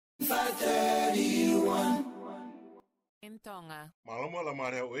531 in Tonga. Malama la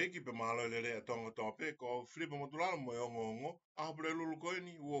mare o eki pe malo lele a tonga tope ko flipa motulala mo yongongo a pre lulu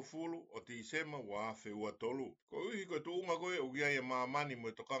koini ua fulu o ti sema wa fe ua tolu ko uhi ko tu unga koe ugia ia maamani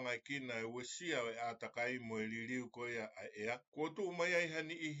mo tokanga ikina e uesia e atakai mo e liriu koe a ea ko tu umai ai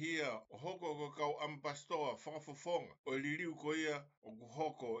hani ihia o hoko ko kau ampastoa whakafofonga o e liriu koe o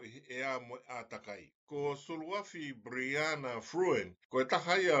kuhoko ea mo atakai ko suluafi Brianna Fruen ko e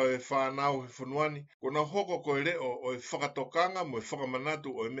tahaia o e whanau he funuani ko na hoko ko e leo o e whakatokanga mo e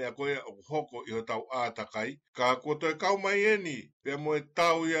whakamanatu o e mea koe o hoko i ho tau ātakai. Ka ko toi kau mai eni, pia mo e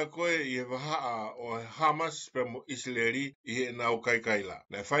tau ia koe i e wahaa o e Hamas pia mo Israeli i e nau kaikaila.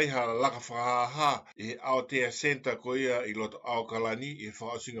 Na whaiha laka whakaha i e Aotea Center ko ia i loto Aokalani i e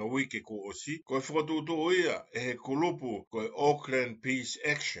whakaosinga wiki ko osi. Ko e whakatutu o ia e he kulupu ko e Auckland Peace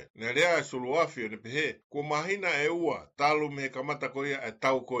Action. Na rea e suluafi o ne pehe, ko mahina e ua talu me kamata ko ia e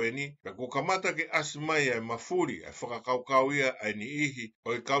tau ko e ni, pia ko kamata ke asimai e mafuri e whakakaukau ia ai ni ihi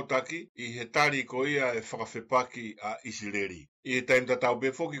o i kautaki i he tari ko ia e whakawhepaki a Israeli. I he taimta tau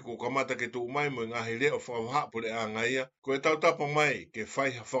befoki ko kamata ke tu mai mo ngahi leo whakawhapure a ngaia ko e tau tapa mai ke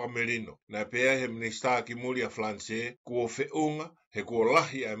whaiha whakamerino. Na pea he minister ki muri a Flanse ko o whiunga he ko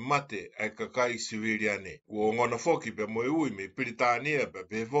lahi ai mate ai kakai civiliane. Ko o ngona foki pe mo ui me Britania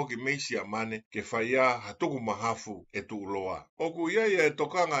pe foki meisi a mane ke whaia hatuku mahafu e tu uloa. Oku ia e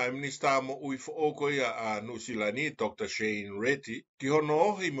tokanga e minister mo ui whaoko ia a Nusilani Dr. Shane Reddy ki hono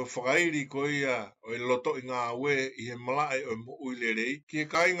ohi mo whakairi ko ia o e loto i ngā ue i he malae o mo uilerei ki he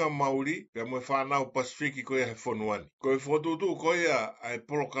kainga Mauri pia mo e whanau Pasifiki ko ia he whonuani. Ko e whotutu ko ia ai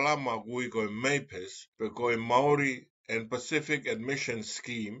polokalama kui ko e Mapes pe ko e Maori and Pacific Admission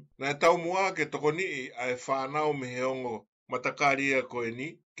Scheme na e tau mua ke tokoni ai whanau me he ongo matakaria ko e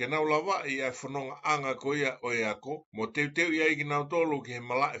ni ke nau lawa i ai whanonga anga ko ia o e ako mo teu ia i ki nau tolu ki he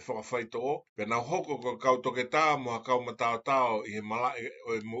malae whakawhaito o pe nau hoko ko kau toke tā mo ha kau matao i he malae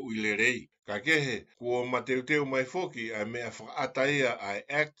o e mo uilerei. Ka kehe, kua mateu mai foki ai mea whakaata ia ai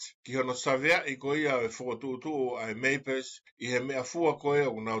Act ki hono savea i ko ia e whakatutu ai Mapes i he mea fua koe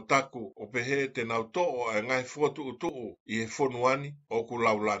o nau taku o pehe te nau to'o ai ngai whakatutu i he whonuani o ku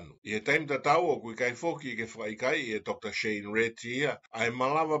laulanu. I he taimta tau o kui kai foki ke whakaikai i e Dr. Shane Reddy ia ai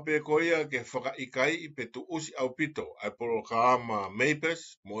malawa pe ko ia ke whakaikai i pe tu usi au pito ai polo kaama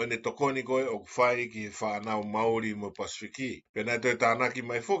Mapes mo ene tokoni koe o kuwhai ki he whanau Maori mo Pasifiki. Pena toi tānaki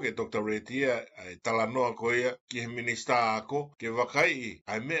mai foki Dr. Reddy ia ai talanoa ko ia ki he minista ako ke wakai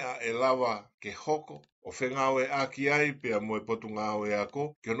ai mea e lawa ke hoko o whengawe aki ai pia mo e potu ngawe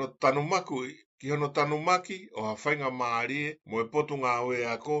ako ki hono tanumaku ki hono tanumaki o ha whainga maarie mo e potu ngawe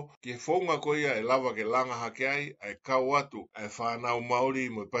ako ki he whaunga ko ia e lawa ke langa hake ai kau atu ai whanau Maori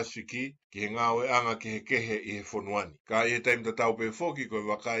mo e Pasifiki ki he ngawe anga ki he kehe i he whonuani. Ka i he taimta tau pe foki ko e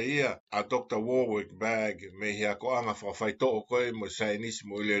wakai ia a Dr. Warwick Bag me hi ako anga whawhaito o koe mo Chinese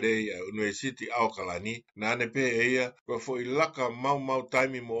mo ilerei a University Aokalani na ane pe ia ko fo i laka mau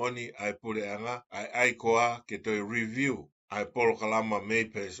taimi mo oni ai pure anga ai koa ke toi review ai polo kalama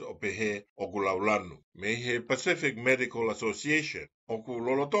Mapes o pehe o kulaulanu. Me he Pacific Medical Association o ku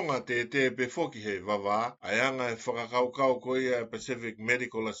lolotonga te pe foki he wawa ai anga e whakakaukau ko ia Pacific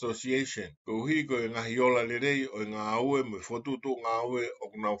Medical Association ko uhi ko e ngahi ola lerei o ngā aue mo fotutu ngā aue o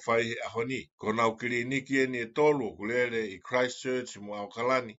kunau whai he ahoni. Ko nau kiriniki e ni e tolu o kulere i Christchurch mo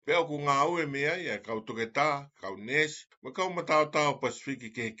Aokalani. Pe o ku ngā aue mea ia kau tuketa, kau nesi, mo kau matao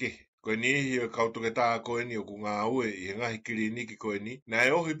Pasifiki kehe. Koe ni ihi o kautoke tā koe ni o ku ngā ue i he ngahi kiriniki koe ni. Nā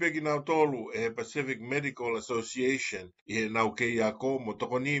e ohi peki nau tolu e he Pacific Medical Association i he nau kei a ko mo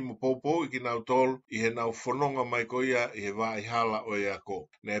toko ni mo poupou i ki nau tolu i he nau whanonga mai ko ia i he wā i hala o e a ko.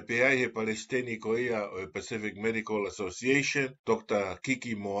 Nā e pēai he Palestini ko ia o he Pacific Medical Association, Dr.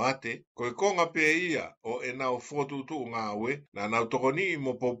 Kiki Moate, koe konga pē ia o e nau whotutu ngā ue, nā nau toko ni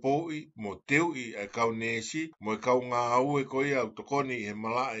mo poupou i mo teu i e kau nesi, mo e kau ngā ue ko ia au toko ni i he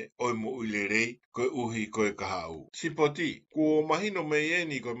malae o mo uilerei koe uhi koe kahau. Sipoti, ko mahino mei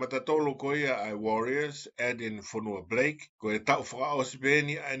eni koe matatolo ko ia ai Warriors, Adin Fonua Blake, koe tau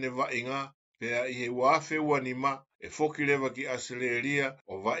whakaosipeni aine wainga, pea i he wafe uanima, e foki lewa ki Australia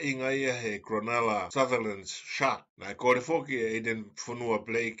o wainga ia he Cronulla Sutherland's Shark. Na e kore foki e Adin Fonua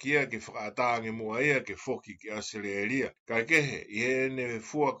Blake ia ke whakaatange mua ia ke foki ki Australia. Ka kehe, i he ne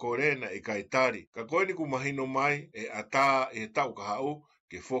fua korena i kaitari. Ka koe ni ku mahino mai e ata e tau kahau,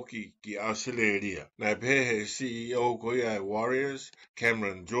 ke foki ki Australia. Na pehe CEO ko ia Warriors,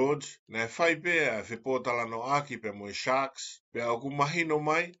 Cameron George, na whai pēa e whipotala no aki pe mo Sharks, Pe au kumahino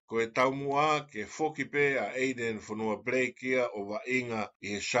mai, ko e taumua ke foki pe a Aiden whanua breakia o wa inga I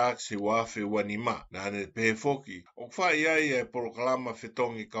he Sharks I wafe wanima. Na ane pe foki, o kwhai ai e porokalama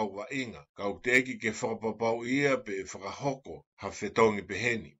whetongi kau wa inga. Kau te eki ke whakapapau ia pe e whakahoko ha whetongi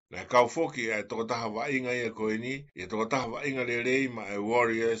peheni. Na kau foki e tokotaha wa inga ia koe ni, e tokotaha wa inga le rei ma e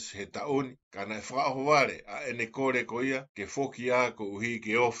Warriors he tauni, kana e whakaho ware a ene kore ko ia ke foki a ko uhi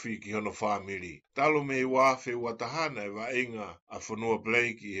ke ofi ki hono whamiri. Talo me I wafe watahana e wa inga a whanua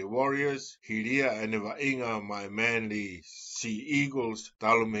Blake I he Warriors, hiria ene wa inga ma e Manly Sea Eagles,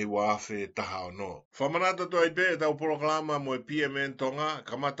 talo me I wafe taha o no. Whamanata to ai pe e tau poroklama mo e PMN Tonga,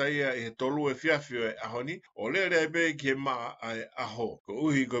 kamata ia I he tolu e fiafio e ahoni, o lere ai pe ki he maa ai aho. Ko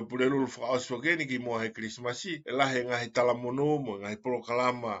uhi ko purelulu whakaoswageni ki mua he Krismasi, e lahe ngahi talamunu mo ngahi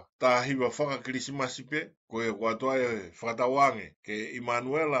poroklama ta hiwa whaka Krismasi pe, ko e watoa e whakatawange ke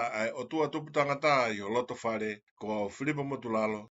Immanuela ai o tua tupu tangata I o loto whare ko Filipa Motulalo